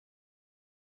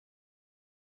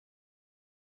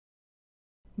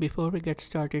Before we get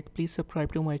started, please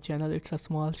subscribe to my channel. It's a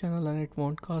small channel and it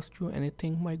won't cost you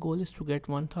anything. My goal is to get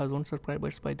 1000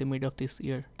 subscribers by the mid of this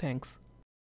year. Thanks.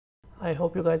 I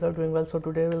hope you guys are doing well. So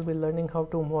today we'll be learning how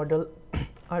to model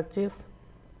arches.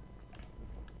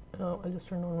 I'll just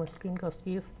turn on my screencast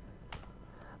keys.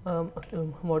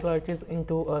 Model arches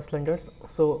into cylinders.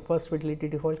 So first we delete the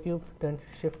default cube, then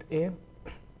shift A,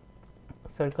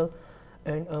 circle,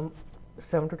 and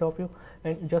 7 to top view.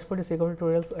 And just for the sake of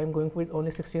tutorials, I'm going with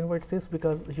only 16 vertices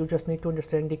because you just need to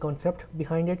understand the concept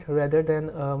behind it, rather than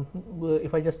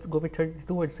if I just go with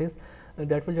 32 vertices,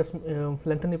 that will just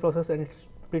lengthen the process and it's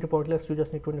pretty pointless. You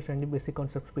just need to understand the basic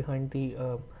concepts behind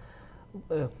the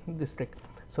this trick.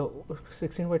 So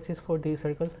 16 vertices for the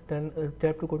circle, then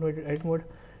tap to go to edit mode,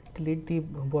 delete the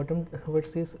bottom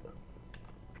vertices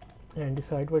and the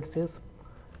side vertices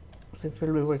since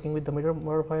we'll be working with the mirror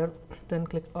modifier. Then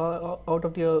click out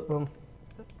of the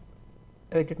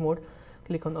edit mode,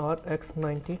 click on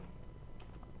RX90,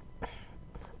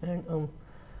 and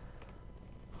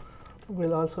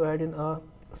we'll also add in a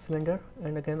cylinder,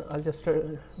 and again I'll just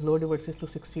load the vertices to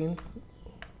 16.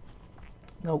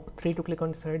 Now 3 to click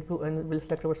on the side view, and we'll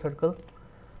select our circle.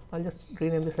 I'll just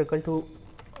rename the circle to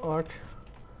arch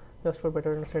just for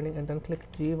better understanding, and then click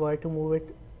GY to move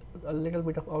it a little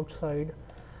bit of outside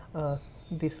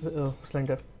this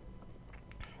cylinder.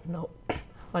 Now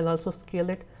I'll also scale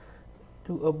it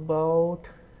to about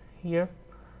here.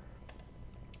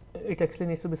 It actually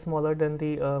needs to be smaller than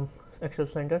the actual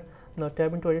cylinder. Now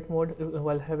tab into edit mode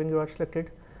while having your arch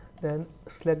selected, then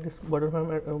select this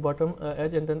bottom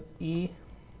edge and then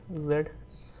EZ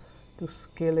to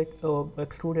scale it,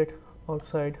 extrude it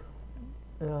outside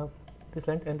this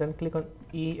length, and then click on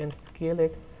E and scale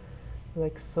it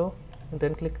like so, and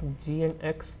then click G and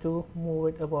X to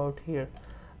move it about here.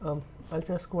 I'll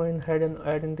just go ahead and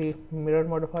add in the mirror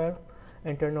modifier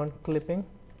and turn on clipping.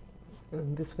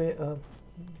 This way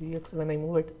GX, when I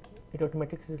move it, it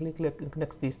automatically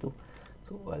connects these two.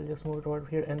 So I'll just move it over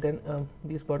here, and then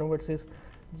these bottom vertices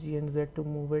G and Z to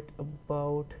move it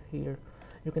about here.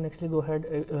 You can actually go ahead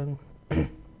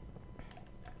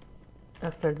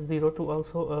set 0 to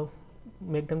also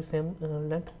make them same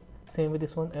length. Same with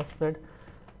this one, SZ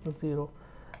 0,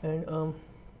 and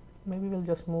maybe we'll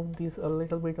just move these a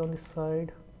little bit on the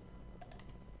side.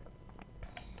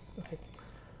 Okay,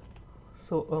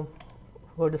 so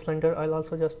for the cylinder I'll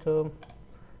also just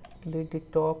delete the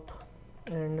top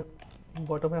and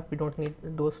bottom half. We don't need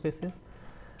those faces,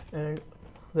 and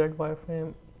Z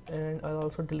wireframe, and I'll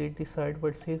also delete the side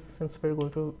vertices since we're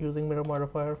going to using mirror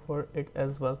modifier for it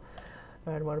as well.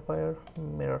 Add modifier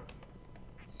mirror.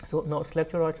 So now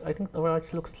select your arch. I think our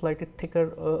arch looks slightly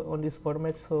thicker on this bottom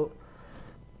edge, so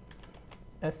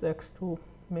SX to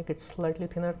make it slightly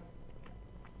thinner,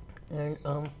 and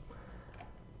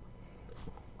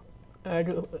add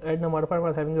the modifier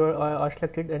while having your arch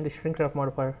selected, and the shrink wrap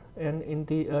modifier. And in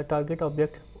the target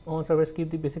object on surface,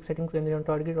 keep the basic settings, and on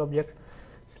target object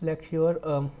select your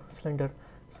cylinder.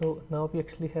 So now we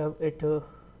actually have it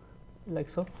like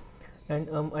so, and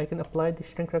I can apply the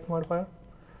shrink wrap modifier,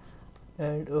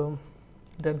 and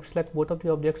then select both of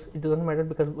the objects. It doesn't matter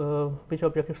because which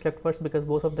object you select first, because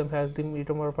both of them has the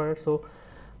mirror modifier. So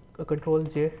Control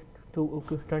J to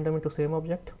turn them into same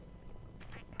object,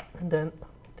 and then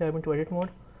tab into edit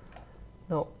mode.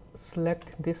 Now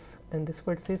select this and this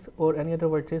vertices or any other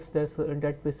vertices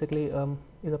that basically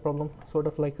is a problem, sort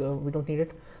of like we don't need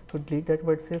it, so delete that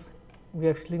vertices. We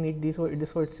actually need this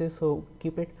vertices, so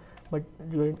keep it, but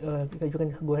you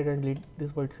can go ahead and delete these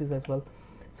vertices as well.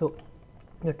 So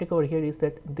the trick over here is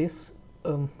that this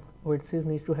vertices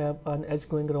needs to have an edge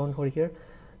going around over here,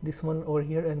 this one over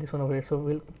here and this one over here. So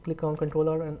we'll click on Control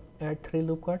R and add 3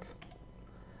 loop cuts,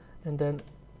 and then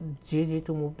GG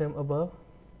to move them above,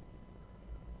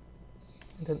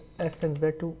 and then S and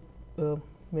Z to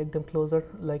make them closer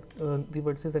like the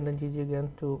vertices, and then GG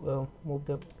again to move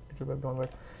them a little bit downward.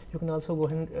 You can also go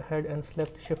ahead and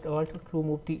select Shift Alt to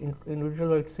move the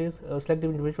individual vertices, select the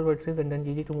individual vertices, and then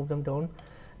GG to move them down,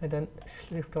 and then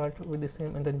Shift Alt with the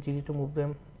same, and then GG to move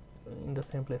them in the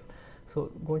same place.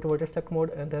 So go into vertex select mode,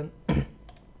 and then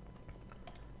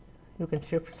you can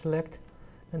shift select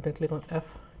and then click on F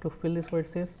to fill these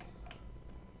vertices,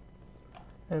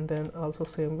 and then also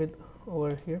same with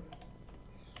over here.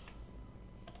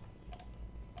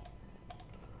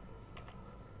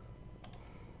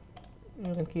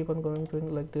 You can keep on going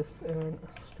doing like this and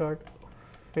start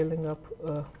filling up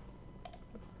to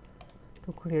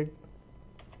create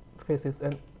faces.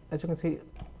 And as you can see,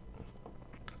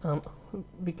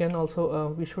 we can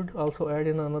also we should also add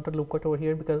in another loop cut over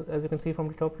here, because as you can see from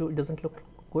the top view it doesn't look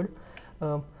good.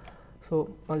 So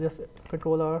I'll just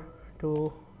Control R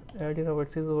to add in a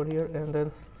vertices over here, and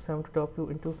then center top view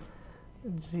into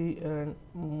G and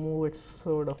move it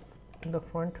sort of in the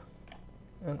front.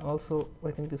 And also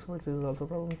I think this vertex is also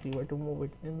problem G to move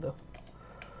it in the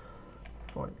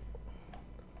front.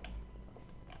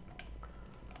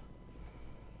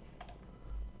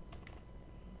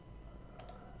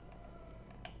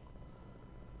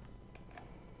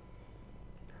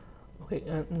 Okay,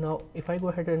 and now if I go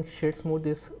ahead and shade smooth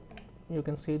this, you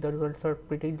can see the results are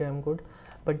pretty damn good.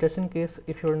 But just in case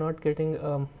if you're not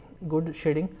getting good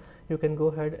shading, you can go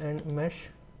ahead and mesh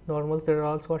normals. There are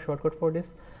also a shortcut for this.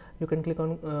 You can click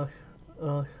on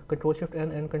Control Shift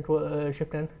N and Control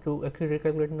Shift N to actually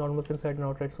recalculate normals inside and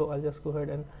outside. So I'll just go ahead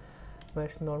and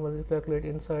mesh normals, recalculate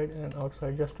inside and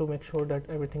outside, just to make sure that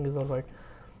everything is alright.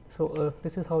 So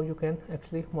this is how you can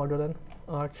actually model an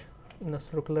arch in a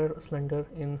circular cylinder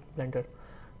in Blender.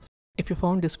 If you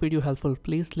found this video helpful,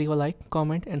 please leave a like,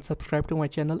 comment and subscribe to my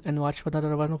channel and watch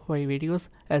another one of my videos,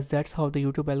 as that's how the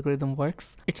YouTube algorithm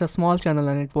works. It's a small channel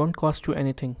and it won't cost you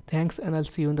anything. Thanks, and I'll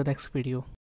see you in the next video.